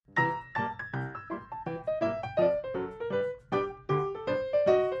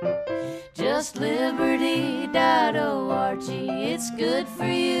just liberty.org. It's good for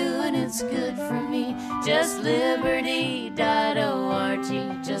you and it's good for me. Just liberty.org.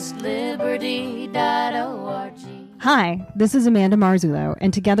 Just liberty.org. Hi, this is Amanda Marzullo,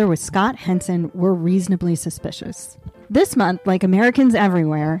 and together with Scott Henson, we're Reasonably Suspicious. This month, like Americans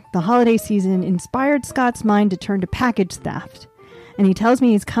everywhere, the holiday season inspired Scott's mind to turn to package theft. And he tells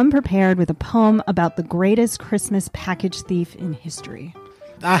me he's come prepared with a poem about the greatest Christmas package thief in history.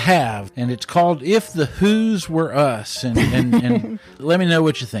 I have, and it's called If the Who's Were Us, and let me know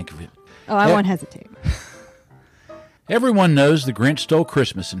what you think of it. Oh, I won't hesitate. Everyone knows the Grinch stole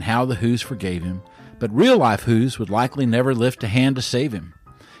Christmas and how the Who's forgave him, but real-life Who's would likely never lift a hand to save him.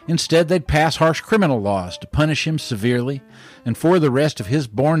 Instead, they'd pass harsh criminal laws to punish him severely, and for the rest of his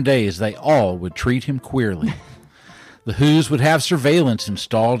born days, they all would treat him queerly. The Who's would have surveillance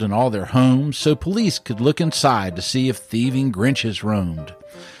installed in all their homes so police could look inside to see if thieving Grinches roamed.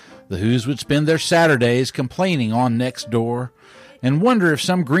 The Who's would spend their Saturdays complaining on next door and wonder if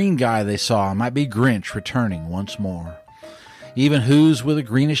some green guy they saw might be Grinch returning once more. Even Who's with a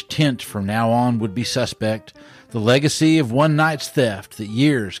greenish tint from now on would be suspect, the legacy of one night's theft that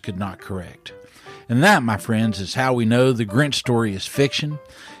years could not correct. And that, my friends, is how we know the Grinch story is fiction.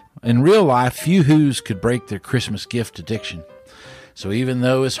 In real life, few Who's could break their Christmas gift addiction. So even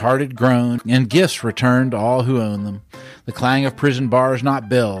though his heart had grown and gifts returned to all who own them, the clang of prison bars, not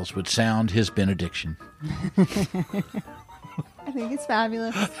bells, would sound his benediction. I think it's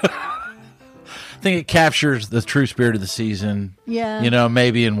fabulous. I think it captures the true spirit of the season. Yeah. You know,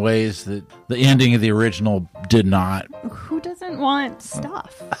 maybe in ways that the ending of the original did not. Who doesn't want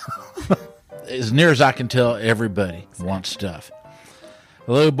stuff? As near as I can tell, everybody wants stuff.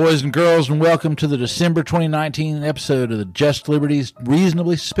 Hello, boys and girls, and welcome to the December 2019 episode of the Just Liberty's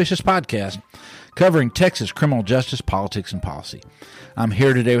Reasonably Suspicious podcast, covering Texas criminal justice, politics, and policy. I'm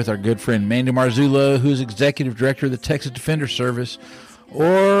here today with our good friend Mandy Marzullo, who's Executive Director of the Texas Defender Service,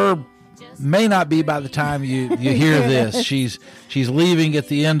 or may not be by the time you hear this. She's leaving at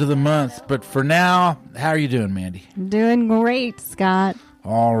the end of the month, but for now, how are you doing, Mandy? Doing great, Scott.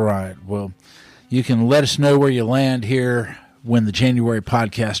 All right. Well, you can let us know where you land here when the January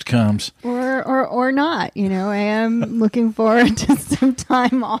podcast comes. Or not. You know, I am looking forward to some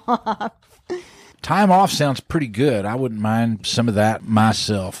time off. Time off sounds pretty good. I wouldn't mind some of that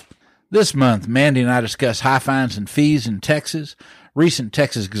myself. This month, Mandy and I discuss high fines and fees in Texas, recent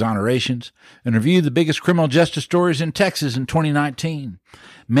Texas exonerations, and review the biggest criminal justice stories in Texas in 2019.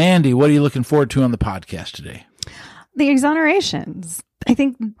 Mandy, what are you looking forward to on the podcast today? The exonerations. I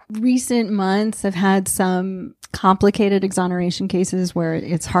think recent months have had some complicated exoneration cases where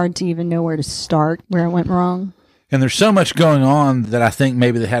it's hard to even know where to start, where it went wrong. And there's so much going on that I think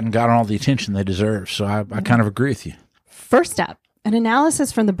maybe they hadn't gotten all the attention they deserve. So I kind of agree with you. First up, an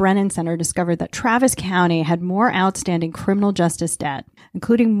analysis from the Brennan Center discovered that Travis County had more outstanding criminal justice debt,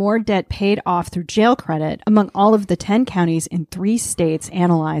 including more debt paid off through jail credit among all of the 10 counties in 3 states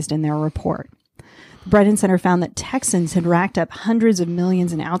analyzed in their report. The Brennan Center found that Texans had racked up hundreds of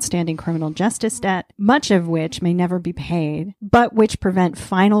millions in outstanding criminal justice debt, much of which may never be paid, but which prevent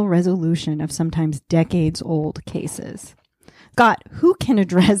final resolution of sometimes decades-old cases. Scott, who can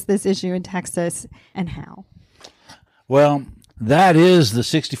address this issue in Texas and how? Well, that is the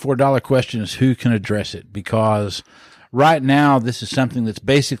 $64 question, is who can address it, because right now this is something that's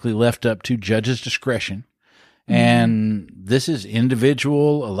basically left up to judges' discretion. And this is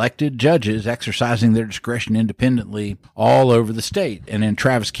individual elected judges exercising their discretion independently all over the state. And in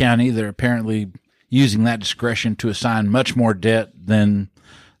Travis County, they're apparently using that discretion to assign much more debt than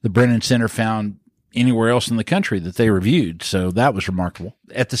the Brennan Center found anywhere else in the country that they reviewed. So that was remarkable.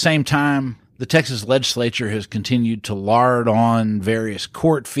 At the same time, the Texas legislature has continued to lard on various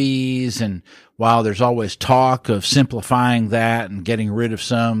court fees. And while there's always talk of simplifying that and getting rid of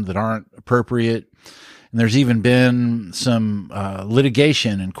some that aren't appropriate, and there's even been some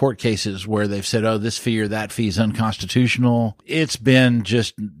litigation in court cases where they've said, oh, this fee or that fee is unconstitutional. It's been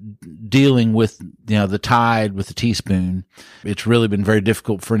just dealing with, the tide with a teaspoon. It's really been very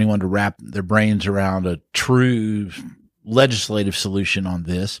difficult for anyone to wrap their brains around a true legislative solution on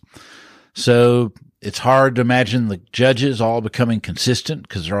this. So it's hard to imagine the judges all becoming consistent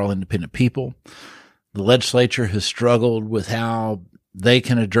because they're all independent people. The legislature has struggled with how they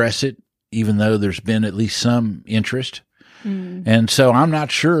can address it, even though there's been at least some interest. And so I'm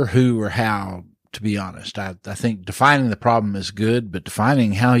not sure who or how, to be honest. I think defining the problem is good, but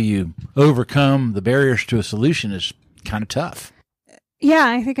defining how you overcome the barriers to a solution is kind of tough. Yeah,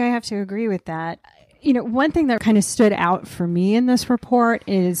 I think I have to agree with that. One thing that kind of stood out for me in this report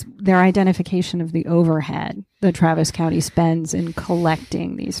is their identification of the overhead that Travis County spends in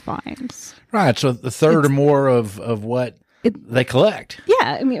collecting these fines. Right. So the third or more of what they collect.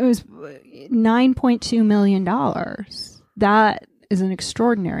 Yeah. I mean, it was $9.2 million. That is an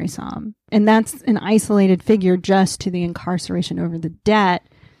extraordinary sum. And that's an isolated figure just to the incarceration over the debt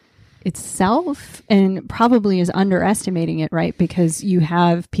itself, and probably is underestimating it, right? Because you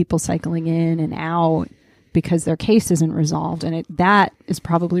have people cycling in and out because their case isn't resolved, and that is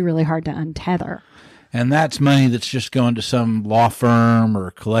probably really hard to untether. And that's money that's just going to some law firm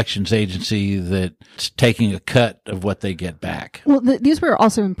or collections agency that's taking a cut of what they get back. Well, these were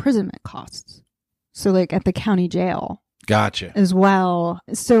also imprisonment costs. So like at the county jail. Gotcha. As well.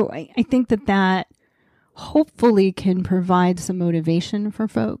 So I think that hopefully can provide some motivation for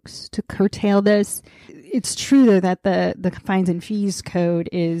folks to curtail this. It's true, though, that the fines and fees code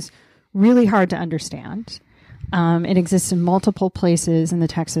is really hard to understand. It exists in multiple places in the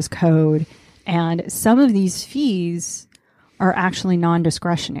Texas code, and some of these fees are actually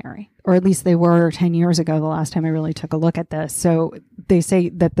non-discretionary, or at least they were 10 years ago, the last time I really took a look at this. So they say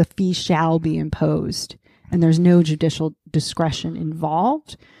that the fee shall be imposed, and there's no judicial discretion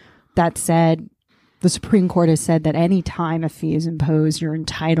involved. That said, the Supreme Court has said that any time a fee is imposed, you're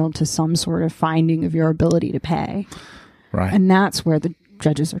entitled to some sort of finding of your ability to pay. Right. And that's where the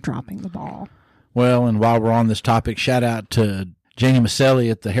judges are dropping the ball. Well, and while we're on this topic, shout out to Janie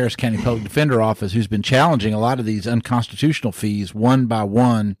Maselli at the Harris County Public Defender Office, who's been challenging a lot of these unconstitutional fees one by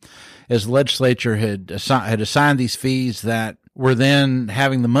one, as the legislature had assigned these fees that were then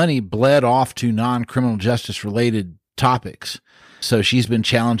having the money bled off to non-criminal justice related topics. So she's been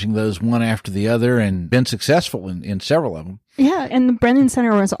challenging those one after the other and been successful in several of them. Yeah, and the Brennan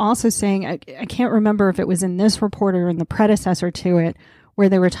Center was also saying, I can't remember if it was in this report or in the predecessor to it, where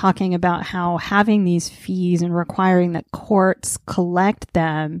they were talking about how having these fees and requiring that courts collect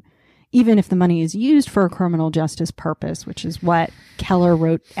them, even if the money is used for a criminal justice purpose, which is what Keller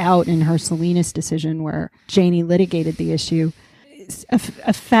wrote out in her Salinas decision where Janie litigated the issue,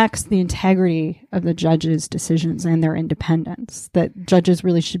 affects the integrity of the judges' decisions and their independence. That judges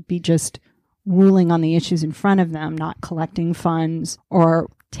really should be just ruling on the issues in front of them, not collecting funds or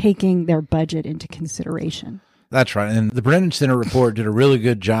taking their budget into consideration. That's right. And the Brennan Center report did a really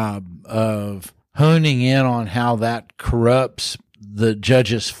good job of honing in on how that corrupts the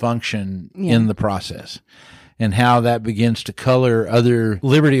judge's function in the process and how that begins to color other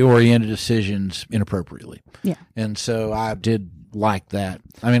liberty-oriented decisions inappropriately. Yeah. And so I did like that.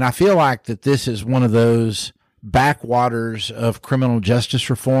 I mean, I feel like that this is one of those backwaters of criminal justice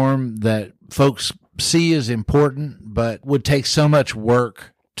reform that folks see as important, but would take so much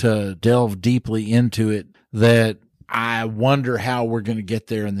work to delve deeply into it that I wonder how we're going to get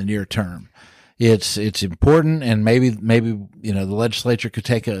there in the near term. It's important, and maybe the legislature could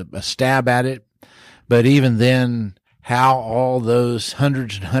take a stab at it, but even then, how all those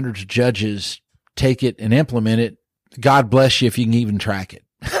hundreds and hundreds of judges take it and implement it, God bless you if you can even track it.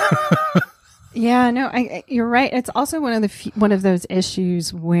 Yeah, no, you're right. It's also one of those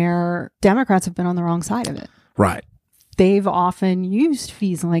issues where Democrats have been on the wrong side of it. Right. They've often used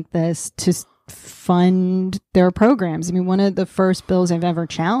fees like this to fund their programs. I mean, one of the first bills I've ever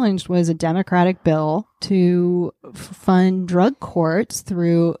challenged was a Democratic bill to fund drug courts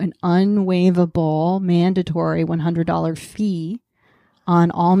through an unwaivable mandatory $100 fee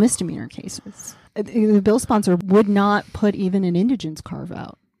on all misdemeanor cases. The bill sponsor would not put even an indigence carve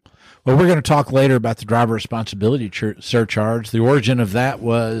out. Well, we're going to talk later about the driver responsibility surcharge. The origin of that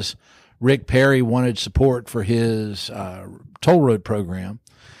was Rick Perry wanted support for his toll road program.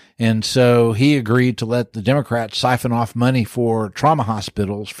 And so he agreed to let the Democrats siphon off money for trauma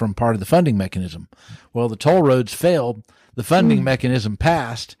hospitals from part of the funding mechanism. Well, the toll roads failed. The funding mechanism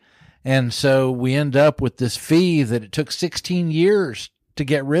passed. And so we end up with this fee that it took 16 years to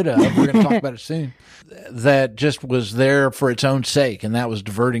get rid of. We're going to talk about it soon. That just was there for its own sake. And that was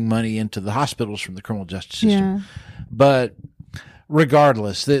diverting money into the hospitals from the criminal justice system. Yeah. But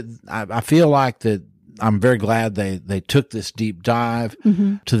regardless, I feel like that I'm very glad they took this deep dive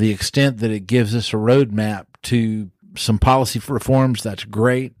to the extent that it gives us a roadmap to some policy reforms. That's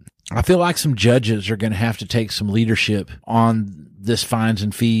great. I feel like some judges are going to have to take some leadership on this fines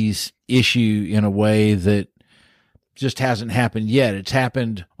and fees issue in a way that just hasn't happened yet. It's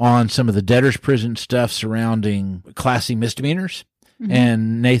happened on some of the debtor's prison stuff surrounding Class C misdemeanors.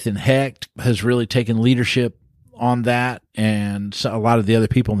 And Nathan Hecht has really taken leadership on that, and so a lot of the other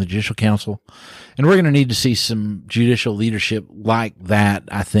people in the Judicial Council. And we're going to need to see some judicial leadership like that,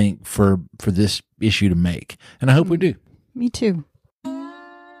 I think, for this issue to make. And I hope we do. Me too.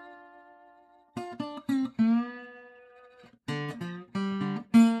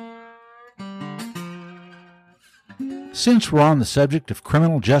 Since we're on the subject of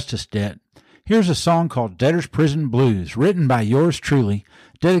criminal justice debt, here's a song called Debtor's Prison Blues, written by yours truly,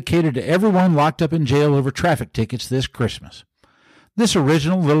 dedicated to everyone locked up in jail over traffic tickets this Christmas. This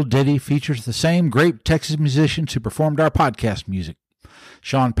original little ditty features the same great Texas musicians who performed our podcast music.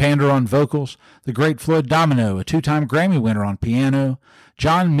 Sean Pander on vocals, the great Floyd Domino, a two-time Grammy winner, on piano,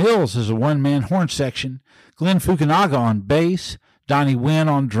 John Mills as a one-man horn section, Glenn Fukunaga on bass, Donnie Wynn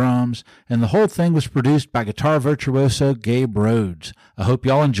on drums, and the whole thing was produced by guitar virtuoso Gabe Rhodes. I hope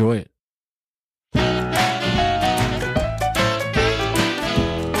y'all enjoy it. Well,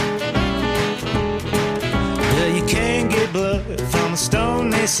 you can't get blood from a stone,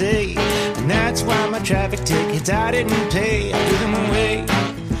 they say, and that's why my traffic tickets I didn't pay. I threw them away,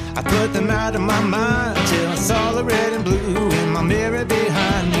 I put them out of my mind till I saw the red and blue in my mirror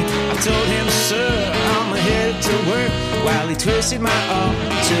behind me. I told him, sir, I'm headed to work, while he twisted my arm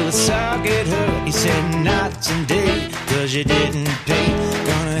till the socket hurt. He said, not today, 'cause you didn't pay.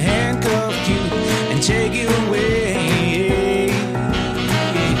 Gonna handcuff you and take you away.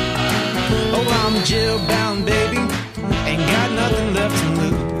 Oh, I'm jailbound, baby, ain't got nothing left to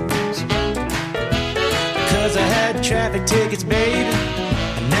lose, 'cause I had traffic tickets, baby,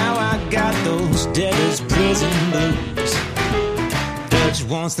 and now I got those debtor's prison blues. Judge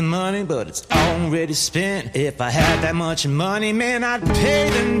wants the money, but it's already spent. If I had that much money, man, I'd pay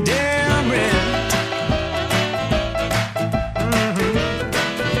them damn rent.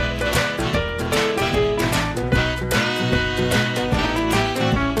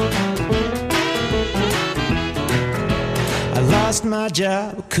 I lost my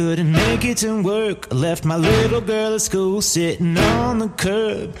job, couldn't make it to work. I left my little girl at school sitting on the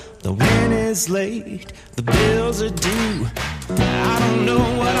curb. The rent is late, the bills are due. I don't know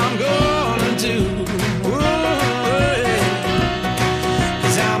what I'm gonna do. Ooh, yeah.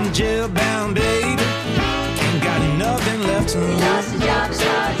 'Cause I'm jailbound, baby, ain't got nothing left to lose.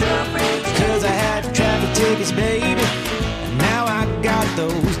 'Cause I had traffic tickets, baby, and now I got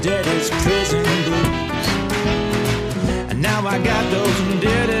those debtor's prison blues. And now I got those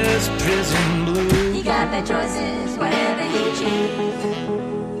debtor's prison blues. You got bad choices, whatever you choose.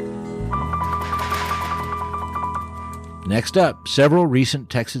 Next up, several recent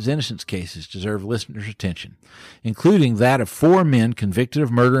Texas innocence cases deserve listeners' attention, including that of 4 men convicted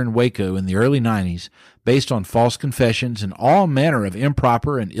of murder in Waco in the early 90s based on false confessions and all manner of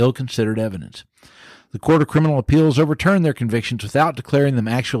improper and ill-considered evidence. The Court of Criminal Appeals overturned their convictions without declaring them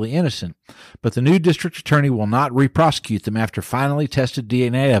actually innocent, but the new district attorney will not re-prosecute them after finally tested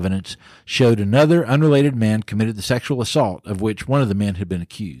DNA evidence showed another unrelated man committed the sexual assault of which one of the men had been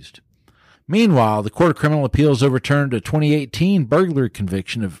accused. Meanwhile, the Court of Criminal Appeals overturned a 2018 burglary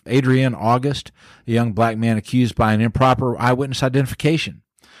conviction of Adrian August, a young black man accused by an improper eyewitness identification.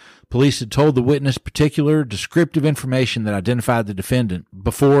 Police had told the witness particular descriptive information that identified the defendant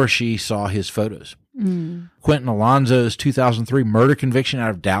before she saw his photos. Quentin Alonzo's 2003 murder conviction out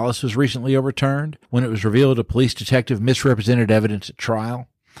of Dallas was recently overturned when it was revealed a police detective misrepresented evidence at trial.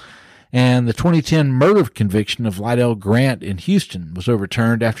 And the 2010 murder conviction of Lydell Grant in Houston was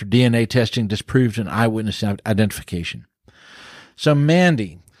overturned after DNA testing disproved an eyewitness identification. So,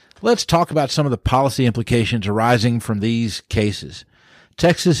 Mandy, let's talk about some of the policy implications arising from these cases.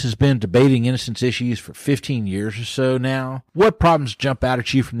 Texas has been debating innocence issues for 15 years or so now. What problems jump out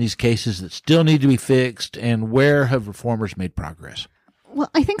at you from these cases that still need to be fixed, and where have reformers made progress? Well,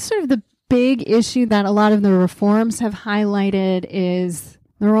 I think sort of the big issue that a lot of the reforms have highlighted is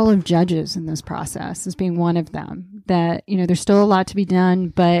the role of judges in this process as being one of them. That, there's still a lot to be done,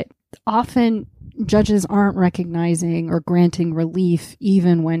 but often judges aren't recognizing or granting relief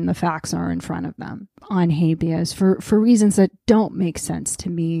even when the facts are in front of them on habeas for reasons that don't make sense to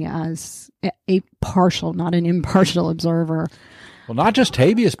me as a partial, not an impartial observer. Well, not just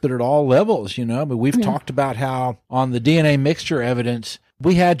habeas, but at all levels, we've talked about how on the DNA mixture evidence,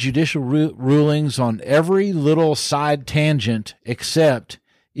 we had judicial rulings on every little side tangent except,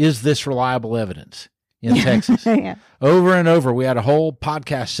 is this reliable evidence in Texas? Yeah. Over and over, we had a whole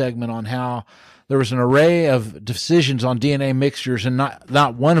podcast segment on how there was an array of decisions on DNA mixtures, and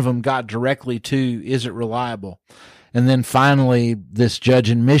not one of them got directly to, is it reliable? And then finally, this judge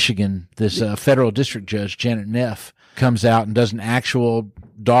in Michigan, this federal district judge, Janet Neff, comes out and does an actual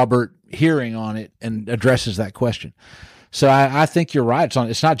Daubert hearing on it and addresses that question. So I think you're right.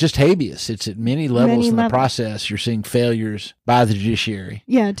 It's not just habeas. It's at many levels in the process. You're seeing failures by the judiciary.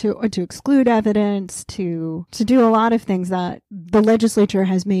 Yeah, to exclude evidence, to do a lot of things that the legislature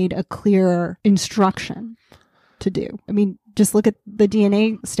has made a clear instruction to do. I mean, just look at the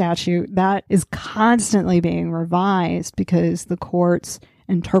DNA statute. That is constantly being revised because the courts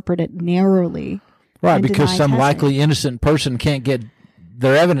interpret it narrowly. Right, and because deny some testing. likely innocent person can't get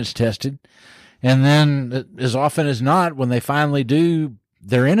their evidence tested. And then as often as not, when they finally do,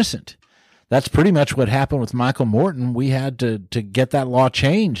 they're innocent. That's pretty much what happened with Michael Morton. We had to get that law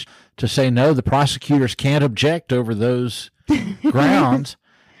changed to say, no, the prosecutors can't object over those grounds.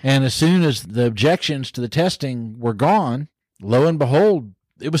 And as soon as the objections to the testing were gone, lo and behold,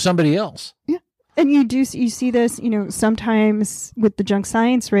 it was somebody else. Yeah. And you see this, sometimes with the junk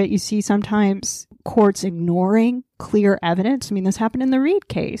science writ, you see sometimes courts ignoring clear evidence. I mean, this happened in the Reed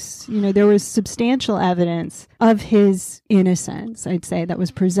case. There was substantial evidence of his innocence, I'd say, that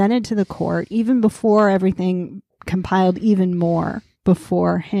was presented to the court even before everything compiled even more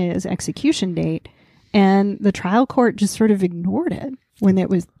before his execution date. And the trial court just sort of ignored it when it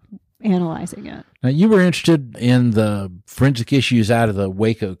was analyzing it. Now, you were interested in the forensic issues out of the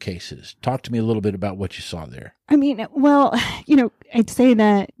Waco cases. Talk to me a little bit about what you saw there. I mean, well, I'd say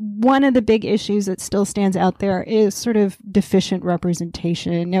that one of the big issues that still stands out there is sort of deficient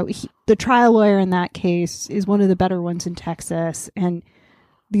representation. Now, the trial lawyer in that case is one of the better ones in Texas, and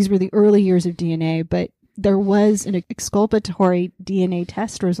these were the early years of DNA, but there was an exculpatory DNA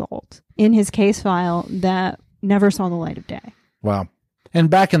test result in his case file that never saw the light of day. Wow. And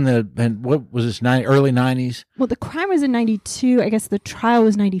back in what was this, early 90s? Well, the crime was in 92. I guess the trial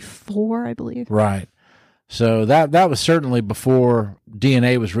was 94, I believe. Right. So that was certainly before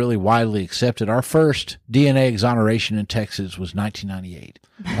DNA was really widely accepted. Our first DNA exoneration in Texas was 1998.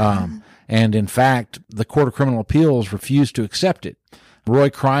 And in fact, the Court of Criminal Appeals refused to accept it. Roy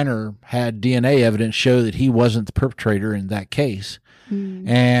Kreiner had DNA evidence show that he wasn't the perpetrator in that case.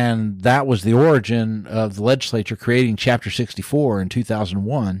 And that was the origin of the legislature creating Chapter 64 in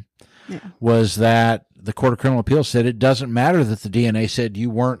 2001, was that the Court of Criminal Appeals said it doesn't matter that the DNA said you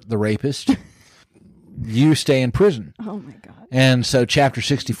weren't the rapist. You stay in prison. Oh, my God. And so Chapter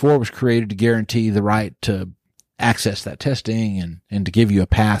 64 was created to guarantee the right to access that testing and to give you a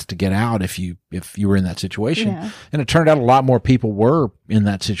path to get out if you were in that situation. Yeah. And it turned out a lot more people were in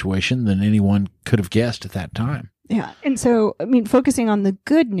that situation than anyone could have guessed at that time. Yeah. And so, I mean, focusing on the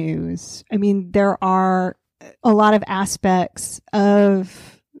good news, I mean, there are a lot of aspects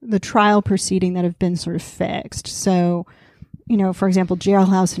of the trial proceeding that have been sort of fixed. So, for example,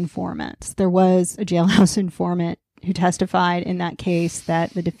 jailhouse informants. There was a jailhouse informant who testified in that case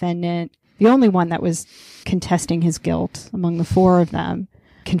that the defendant, the only one that was contesting his guilt among the four of them,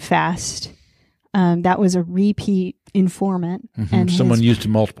 confessed. That was a repeat informant. Mm-hmm. And someone used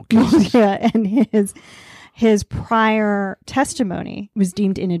in multiple cases. Yeah, and his prior testimony was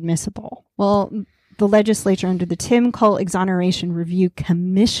deemed inadmissible. Well, the legislature under the Tim Cole Exoneration Review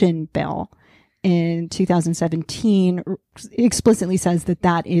Commission bill in 2017 explicitly says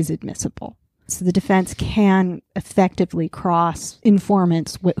that is admissible. So the defense can effectively cross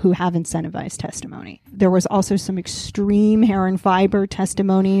informants who have incentivized testimony. There was also some extreme hair and fiber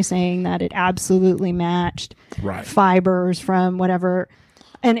testimony saying that it absolutely matched fibers from whatever.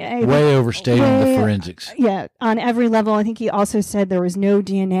 And way overstating the forensics. Yeah, on every level. I think he also said there was no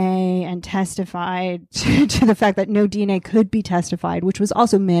DNA and testified to the fact that no DNA could be testified, which was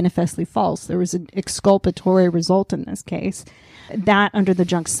also manifestly false. There was an exculpatory result in this case. That under the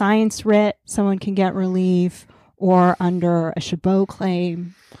junk science writ, someone can get relief, or under a Chabot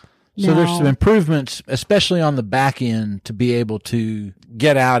claim. So there's some improvements, especially on the back end, to be able to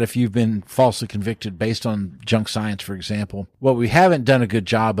get out if you've been falsely convicted based on junk science, for example. What we haven't done a good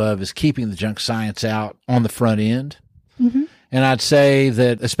job of is keeping the junk science out on the front end. Mm-hmm. And I'd say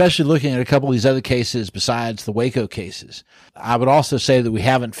that, especially looking at a couple of these other cases besides the Waco cases, I would also say that we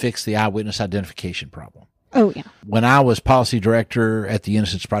haven't fixed the eyewitness identification problem. Oh, yeah. When I was policy director at the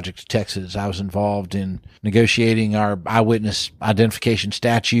Innocence Project of Texas, I was involved in negotiating our eyewitness identification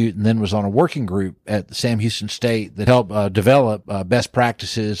statute, and then was on a working group at the Sam Houston State that helped develop best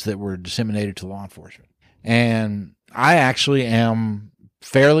practices that were disseminated to law enforcement. And I actually am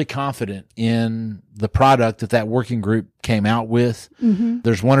fairly confident in the product that working group came out with. Mm-hmm.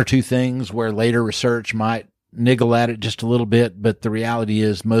 There's one or two things where later research might niggle at it just a little bit, but the reality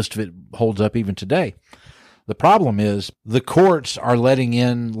is most of it holds up even today. The problem is the courts are letting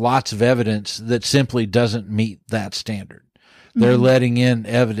in lots of evidence that simply doesn't meet that standard. They're letting in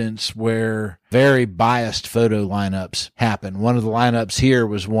evidence where very biased photo lineups happen. One of the lineups here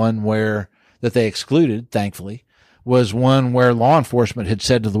was one that they excluded, thankfully, was one where law enforcement had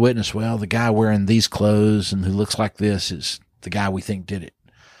said to the witness, well, the guy wearing these clothes and who looks like this is the guy we think did it.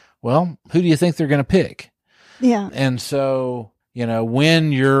 Well, who do you think they're going to pick? Yeah. And so,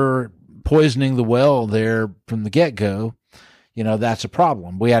 when you're poisoning the well there from the get-go, that's a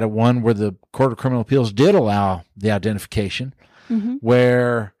problem. We had one where the Court of Criminal Appeals did allow the identification,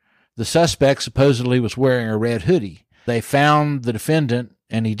 where The suspect supposedly was wearing a red hoodie. They found the defendant,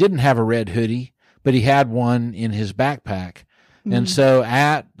 and he didn't have a red hoodie, but he had one in his backpack. And so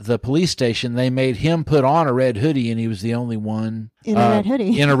at the police station, they made him put on a red hoodie, and he was the only one In a red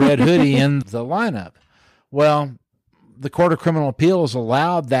hoodie. in a red hoodie in the lineup. Well, the Court of Criminal Appeals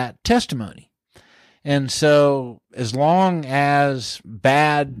allowed that testimony. And so as long as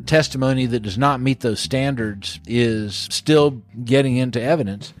bad testimony that does not meet those standards is still getting into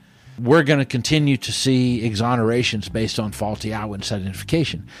evidence, we're going to continue to see exonerations based on faulty eyewitness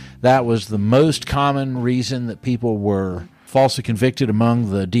identification. That was the most common reason that people were falsely convicted among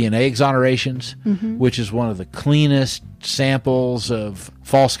the DNA exonerations, which is one of the cleanest samples of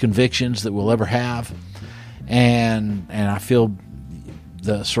false convictions that we'll ever have. And I feel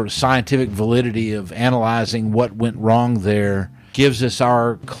the sort of scientific validity of analyzing what went wrong there gives us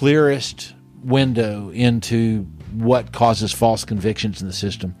our clearest window into what causes false convictions in the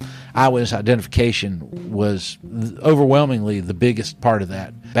system. Eyewitness identification was overwhelmingly the biggest part of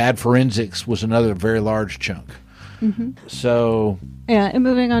that. Bad forensics was another very large chunk. So, yeah, and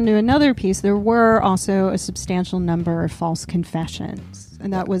moving on to another piece, there were also a substantial number of false confessions,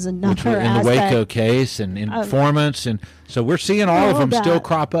 and that was another which were in aspect. the Waco case and informants, and so we're seeing all of them still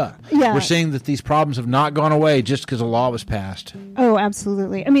crop up. Yeah. We're seeing that these problems have not gone away just because a law was passed. Oh,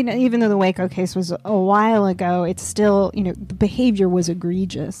 absolutely. I mean, even though the Waco case was a while ago, it's still, the behavior was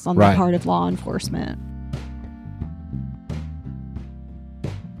egregious on the Right. part of law enforcement.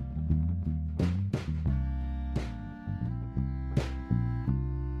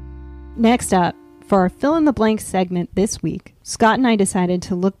 Next up, for our fill-in-the-blank segment this week, Scott and I decided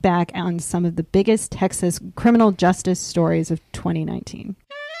to look back on some of the biggest Texas criminal justice stories of 2019.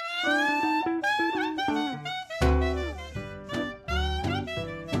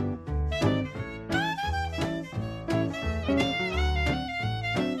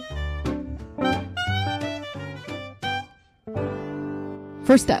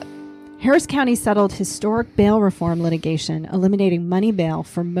 First up, Harris County settled historic bail reform litigation, eliminating money bail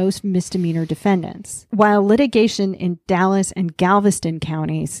for most misdemeanor defendants, while litigation in Dallas and Galveston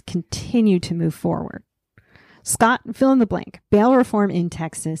counties continued to move forward. Scott, fill in the blank. Bail reform in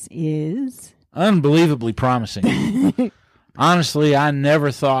Texas is Unbelievably promising. Honestly, I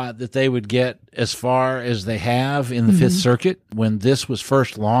never thought that they would get as far as they have in the Fifth Circuit when this was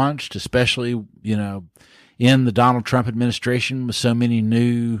first launched, especially, in the Donald Trump administration with so many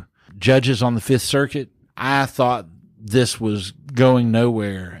new judges on the Fifth Circuit. I thought this was going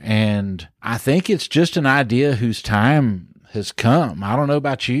nowhere, and I think it's just an idea whose time has come. I don't know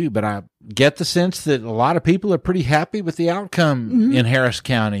about you, but I get the sense that a lot of people are pretty happy with the outcome in Harris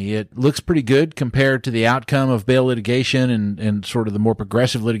County. It looks pretty good compared to the outcome of bail litigation and sort of the more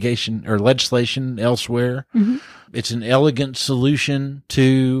progressive litigation or legislation elsewhere. It's an elegant solution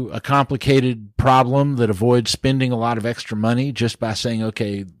to a complicated problem that avoids spending a lot of extra money just by saying,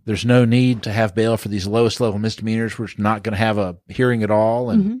 okay, there's no need to have bail for these lowest level misdemeanors. We're not going to have a hearing at all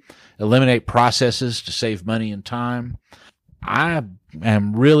and eliminate processes to save money and time. I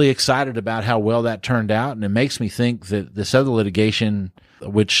am really excited about how well that turned out, and it makes me think that this other litigation,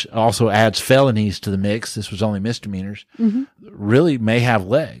 which also adds felonies to the mix, this was only misdemeanors, really may have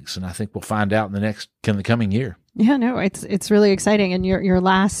legs, and I think we'll find out in the coming year. Yeah, no, it's really exciting. And your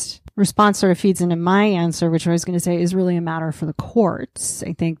last response sort of feeds into my answer, which I was going to say is really a matter for the courts.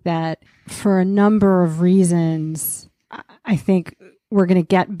 I think that for a number of reasons, I think we're going to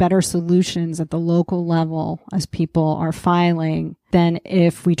get better solutions at the local level as people are filing than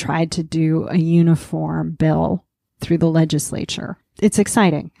if we tried to do a uniform bill through the legislature. It's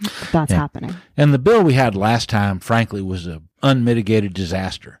exciting that's happening. And the bill we had last time, frankly, was an unmitigated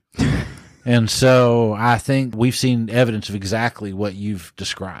disaster. And so I think we've seen evidence of exactly what you've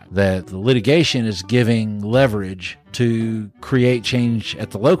described, that the litigation is giving leverage to create change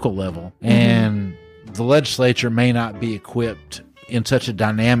at the local level. And the legislature may not be equipped in such a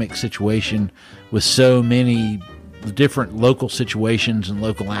dynamic situation with so many different local situations and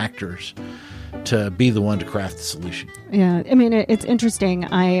local actors to be the one to craft the solution. Yeah, I mean, it's interesting.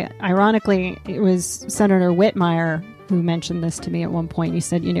 Ironically, it was Senator Whitmire who mentioned this to me at one point. He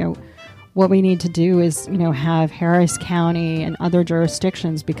said, what we need to do is, have Harris County and other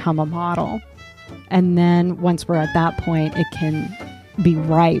jurisdictions become a model. And then once we're at that point, it can be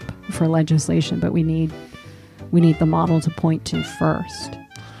ripe for legislation, but we need the model to point to first.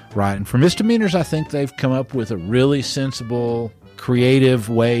 Right. And for misdemeanors, I think they've come up with a really sensible, creative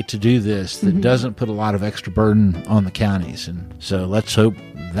way to do this that doesn't put a lot of extra burden on the counties. And so let's hope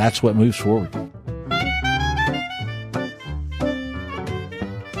that's what moves forward.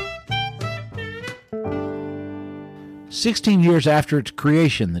 16 years after its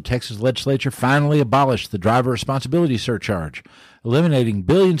creation, the Texas legislature finally abolished the driver responsibility surcharge, eliminating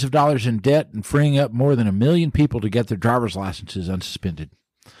billions of dollars in debt and freeing up more than 1 million people to get their driver's licenses unsuspended.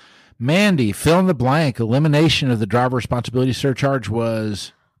 Mandy, fill in the blank. Elimination of the driver responsibility surcharge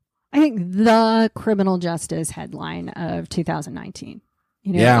was, I think, the criminal justice headline of 2019.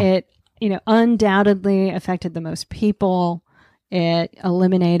 Yeah. It, undoubtedly affected the most people. It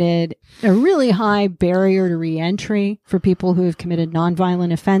eliminated a really high barrier to reentry for people who have committed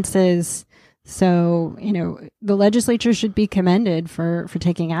nonviolent offenses. So, the legislature should be commended for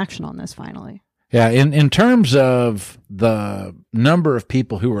taking action on this finally. Yeah, in terms of the number of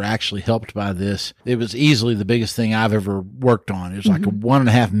people who were actually helped by this, it was easily the biggest thing I've ever worked on. It was like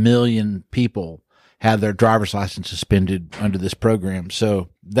 1.5 million people had their driver's license suspended under this program. So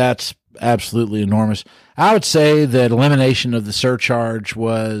that's absolutely enormous. I would say that elimination of the surcharge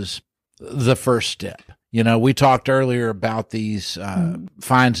was the first step. We talked earlier about these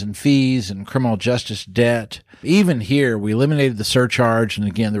fines and fees and criminal justice debt. Even here, we eliminated the surcharge. And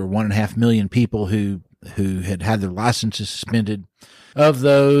again, there were 1.5 million people who had their licenses suspended. Of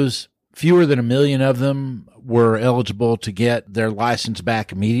those, fewer than 1 million of them were eligible to get their license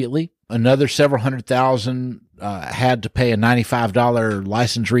back immediately. Another several hundred thousand had to pay a $95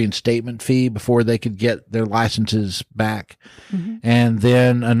 license reinstatement fee before they could get their licenses back. Mm-hmm. And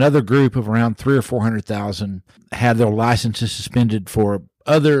then another group of around 300,000 or 400,000 had their licenses suspended for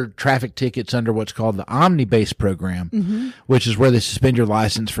other traffic tickets under what's called the OmniBase program, which is where they suspend your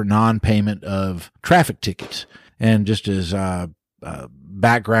license for non-payment of traffic tickets. And just as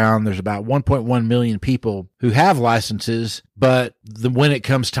background, there's about 1.1 million people who have licenses, but when it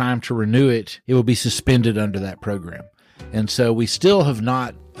comes time to renew it, it will be suspended under that program. And so we still have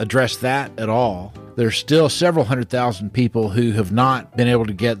not addressed that at all. There's still several 100,000 people who have not been able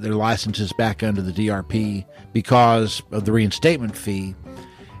to get their licenses back under the DRP because of the reinstatement fee.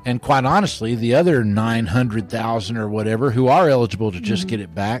 And quite honestly, the other 900,000 or whatever who are eligible to just get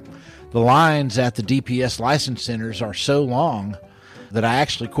it back, the lines at the DPS license centers are so long that I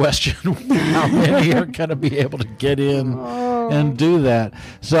actually question how many are going to be able to get in and do that.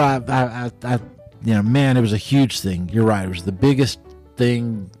 So man, it was a huge thing. You're right. It was the biggest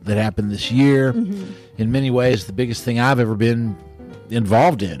thing that happened this year. In many ways, the biggest thing I've ever been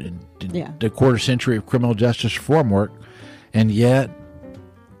involved in the quarter century of criminal justice reform work. And yet,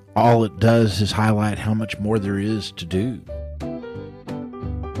 all it does is highlight how much more there is to do.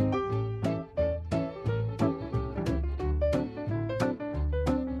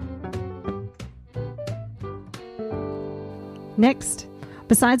 Next,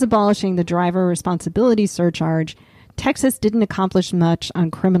 besides abolishing the driver responsibility surcharge, Texas didn't accomplish much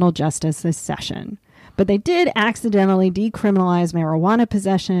on criminal justice this session. But they did accidentally decriminalize marijuana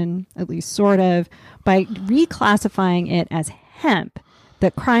possession, at least sort of, by reclassifying it as hemp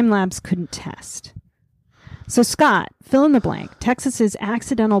that crime labs couldn't test. So, Scott, fill in the blank. Texas's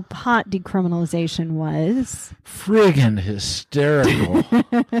accidental pot decriminalization was friggin' hysterical.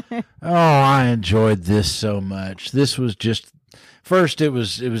 Oh, I enjoyed this so much. This was just, first, it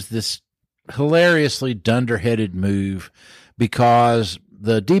was this hilariously dunderheaded move because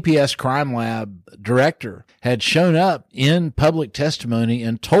the DPS crime lab director had shown up in public testimony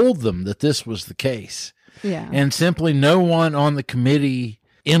and told them that this was the case. Yeah. And simply no one on the committee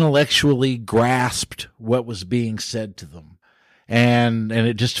intellectually grasped what was being said to them. And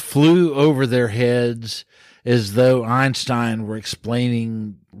it just flew over their heads as though Einstein were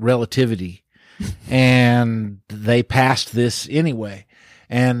explaining relativity. And they passed this anyway.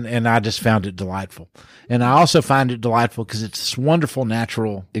 And I just found it delightful. And I also find it delightful because it's this wonderful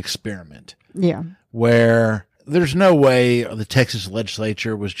natural experiment. Yeah. Where there's no way the Texas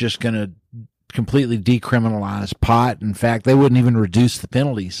legislature was just going to completely decriminalize pot. In fact, they wouldn't even reduce the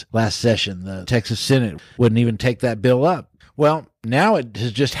penalties last session. The Texas Senate wouldn't even take that bill up. Well, now it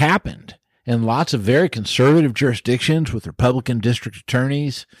has just happened. And lots of very conservative jurisdictions with Republican district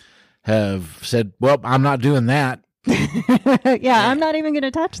attorneys have said, well, I'm not doing that. Yeah, I'm not even going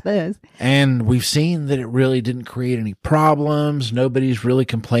to touch this. And we've seen that it really didn't create any problems. Nobody's really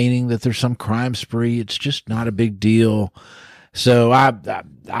complaining that there's some crime spree. It's just not a big deal. So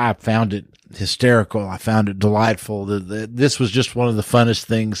I found it hysterical. I found it delightful. This was just one of the funnest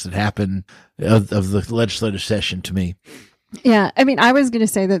things that happened of the legislative session to me. Yeah. I mean, I was going to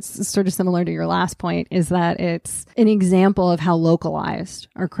say that's sort of similar to your last point, is that it's an example of how localized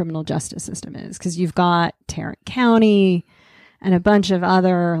our criminal justice system is. Because you've got Tarrant County and a bunch of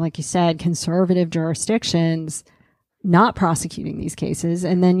other, like you said, conservative jurisdictions not prosecuting these cases.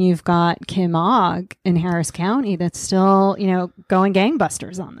 And then you've got Kim Ogg in Harris County that's still, going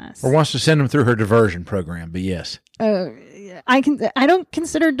gangbusters on this. Or wants to send them through her diversion program, but yes. I don't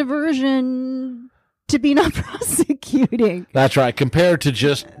consider diversion to be not prosecuting. That's right. Compared to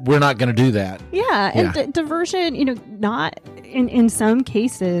just, we're not going to do that. Yeah. And diversion, not in some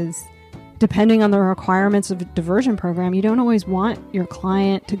cases, depending on the requirements of a diversion program, you don't always want your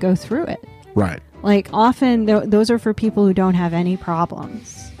client to go through it. Right. Like often those are for people who don't have any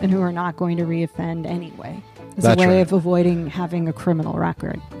problems and who are not going to reoffend anyway. It's a way of avoiding having a criminal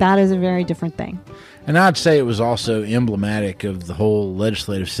record. That is a very different thing. And I'd say it was also emblematic of the whole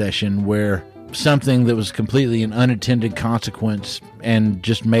legislative session where something that was completely an unintended consequence and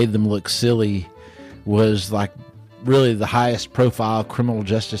just made them look silly was like really the highest profile criminal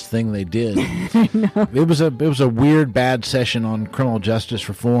justice thing they did. I know. It was a weird, bad session on criminal justice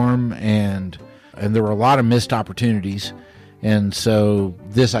reform, and there were a lot of missed opportunities. And so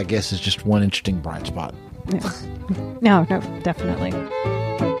this, I guess, is just one interesting bright spot. No, definitely.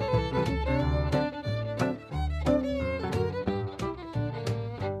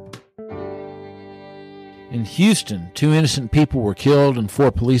 In Houston, 2 innocent people were killed and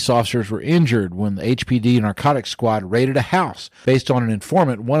 4 police officers were injured when the HPD narcotics squad raided a house. Based on an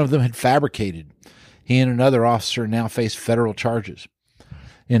informant, one of them had fabricated. He and another officer now face federal charges.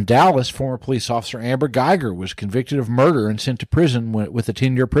 In Dallas, former police officer Amber Geiger was convicted of murder and sent to prison with a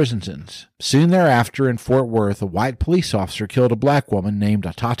 10-year prison sentence. Soon thereafter, in Fort Worth, a white police officer killed a black woman named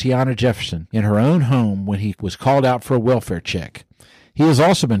Tatiana Jefferson in her own home when he was called out for a welfare check. He has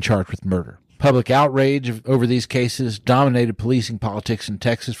also been charged with murder. Public outrage over these cases dominated policing politics in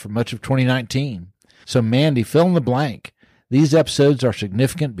Texas for much of 2019. So, Mandy, fill in the blank. These episodes are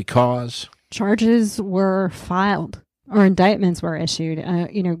significant because charges were filed or indictments were issued.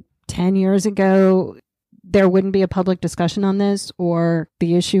 10 years ago, there wouldn't be a public discussion on this, or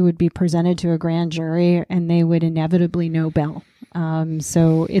the issue would be presented to a grand jury and they would inevitably no bail.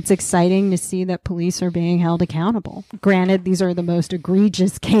 So it's exciting to see that police are being held accountable. Granted, these are the most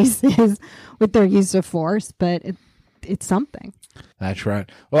egregious cases with their use of force, but it's something. That's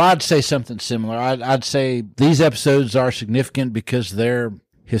right. Well, I'd say something similar. I'd say these episodes are significant because they're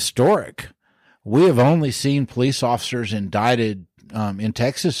historic. We have only seen police officers indicted, in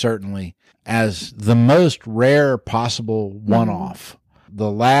Texas certainly, as the most rare possible one-off. The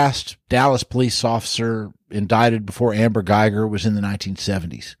last Dallas police officer indicted before Amber Geiger was in the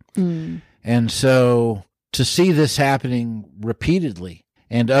 1970s. And so to see this happening repeatedly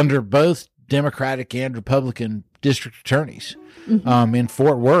and under both Democratic and Republican district attorneys in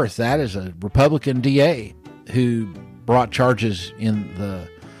Fort Worth, that is a Republican DA who brought charges in the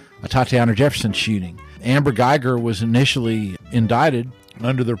Tatiana Jefferson shooting. Amber Geiger was initially indicted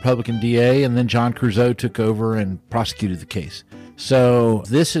under the Republican DA, and then John Creuzot took over and prosecuted the case. So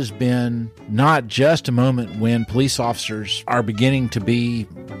this has been not just a moment when police officers are beginning to be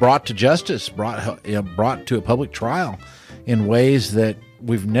brought to justice, brought to a public trial in ways that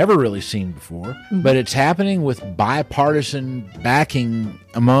we've never really seen before, but it's happening with bipartisan backing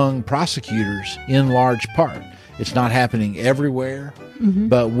among prosecutors in large part. It's not happening everywhere,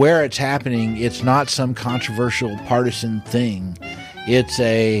 but where it's happening, it's not some controversial partisan thing. It's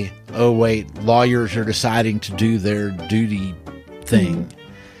lawyers are deciding to do their duty thing.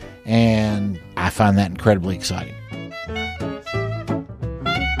 And I find that incredibly exciting.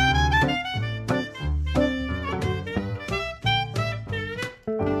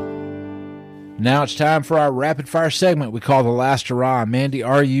 Now it's time for our rapid fire segment we call The Last Hurrah. Mandy,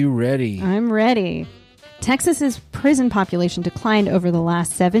 are you ready? I'm ready. Texas's prison population declined over the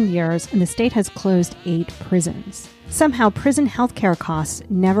last 7 years, and the state has closed 8 prisons. Somehow, prison healthcare costs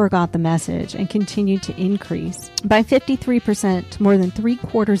never got the message and continued to increase by 53% to more than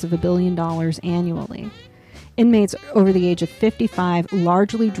 $750 million annually. Inmates over the age of 55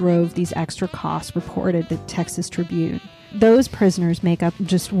 largely drove these extra costs, reported the Texas Tribune. Those prisoners make up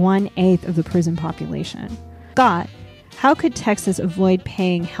just 1/8 of the prison population. Scott, how could Texas avoid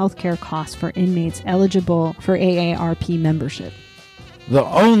paying healthcare costs for inmates eligible for AARP membership? The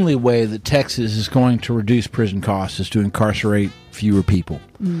only way that Texas is going to reduce prison costs is to incarcerate fewer people.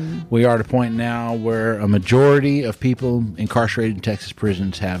 We are at a point now where a majority of people incarcerated in Texas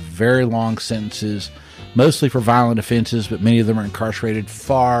prisons have very long sentences, mostly for violent offenses, but many of them are incarcerated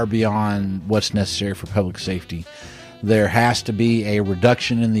far beyond what's necessary for public safety. There has to be a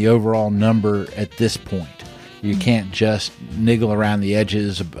reduction in the overall number at this point. You can't just niggle around the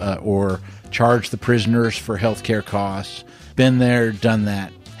edges or charge the prisoners for health care costs. Been there, done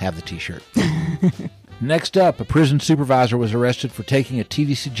that, have the t-shirt. Next up, a prison supervisor was arrested for taking a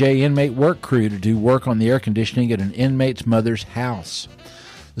TDCJ inmate work crew to do work on the air conditioning at an inmate's mother's house.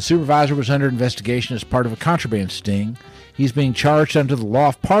 The The supervisor was under investigation as part of a contraband sting. He's being charged under the law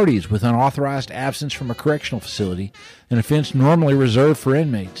of parties with unauthorized absence from a correctional facility, an offense normally reserved for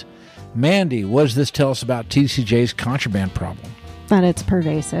inmates. Mandy, what does this tell us about TCJ's contraband problem? That it's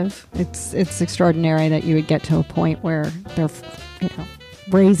pervasive. It's extraordinary that you would get to a point where they're,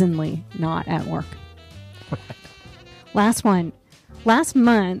 brazenly not at work. Last one. Last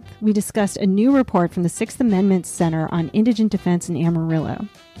month, we discussed a new report from the Sixth Amendment Center on Indigent Defense in Amarillo.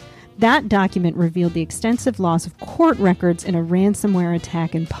 That document revealed the extensive loss of court records in a ransomware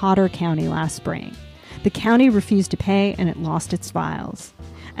attack in Potter County last spring. The county refused to pay, and it lost its files.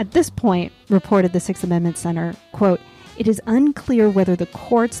 At this point, reported the Sixth Amendment Center, quote, "It is unclear whether the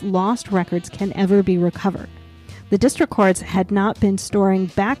court's lost records can ever be recovered. The district courts had not been storing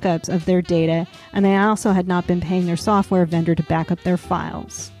backups of their data, and they also had not been paying their software vendor to back up their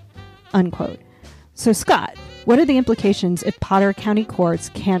files." Unquote. So, Scott, what are the implications if Potter County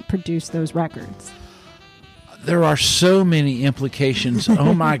courts can't produce those records? There are so many implications.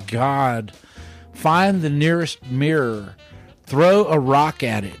 Oh, my God. Find the nearest mirror, throw a rock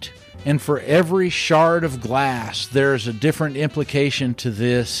at it, and for every shard of glass, there's a different implication to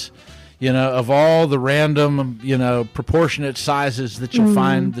this. Of all the random, proportionate sizes that you'll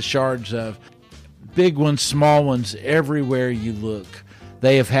find the shards of. Big ones, small ones, everywhere you look.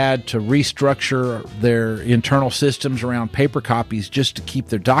 They have had to restructure their internal systems around paper copies just to keep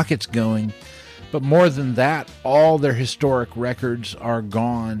their dockets going. But more than that, all their historic records are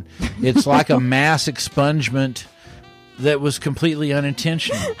gone. It's like a mass expungement that was completely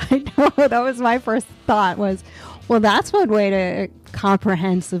unintentional. I know. That was my first thought was, well, that's one way to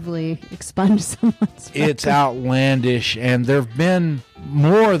comprehensively expunge someone's record. It's outlandish, and there have been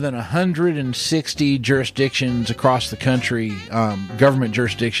more than 160 jurisdictions across the country, government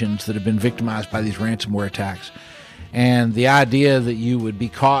jurisdictions, that have been victimized by these ransomware attacks. And the idea that you would be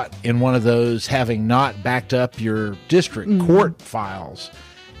caught in one of those having not backed up your district court files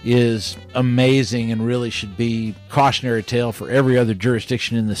is amazing and really should be a cautionary tale for every other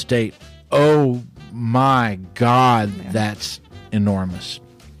jurisdiction in the state. Oh my God, that's enormous.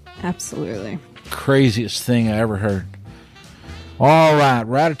 Absolutely. Craziest thing I ever heard. All right,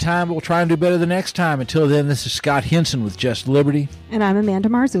 we're out of time, but we'll try and do better the next time. Until then, this is Scott Henson with Just Liberty. And I'm Amanda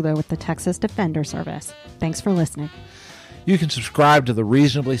Marzullo with the Texas Defender Service. Thanks for listening. You can subscribe to the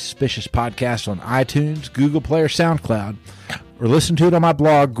Reasonably Suspicious podcast on iTunes, Google Play, or SoundCloud, or listen to it on my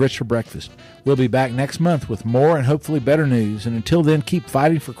blog, Grits for Breakfast. We'll be back next month with more and hopefully better news. And until then, keep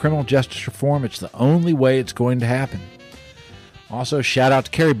fighting for criminal justice reform. It's the only way it's going to happen. Also, shout out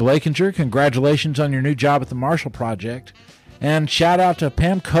to Carrie Blakinger. Congratulations on your new job at the Marshall Project. And shout out to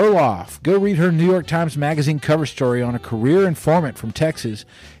Pam Koloff. Go read her New York Times Magazine cover story on a career informant from Texas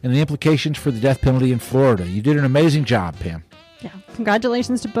and the implications for the death penalty in Florida. You did an amazing job, Pam. Yeah.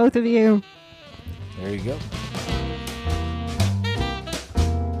 Congratulations to both of you. There you go.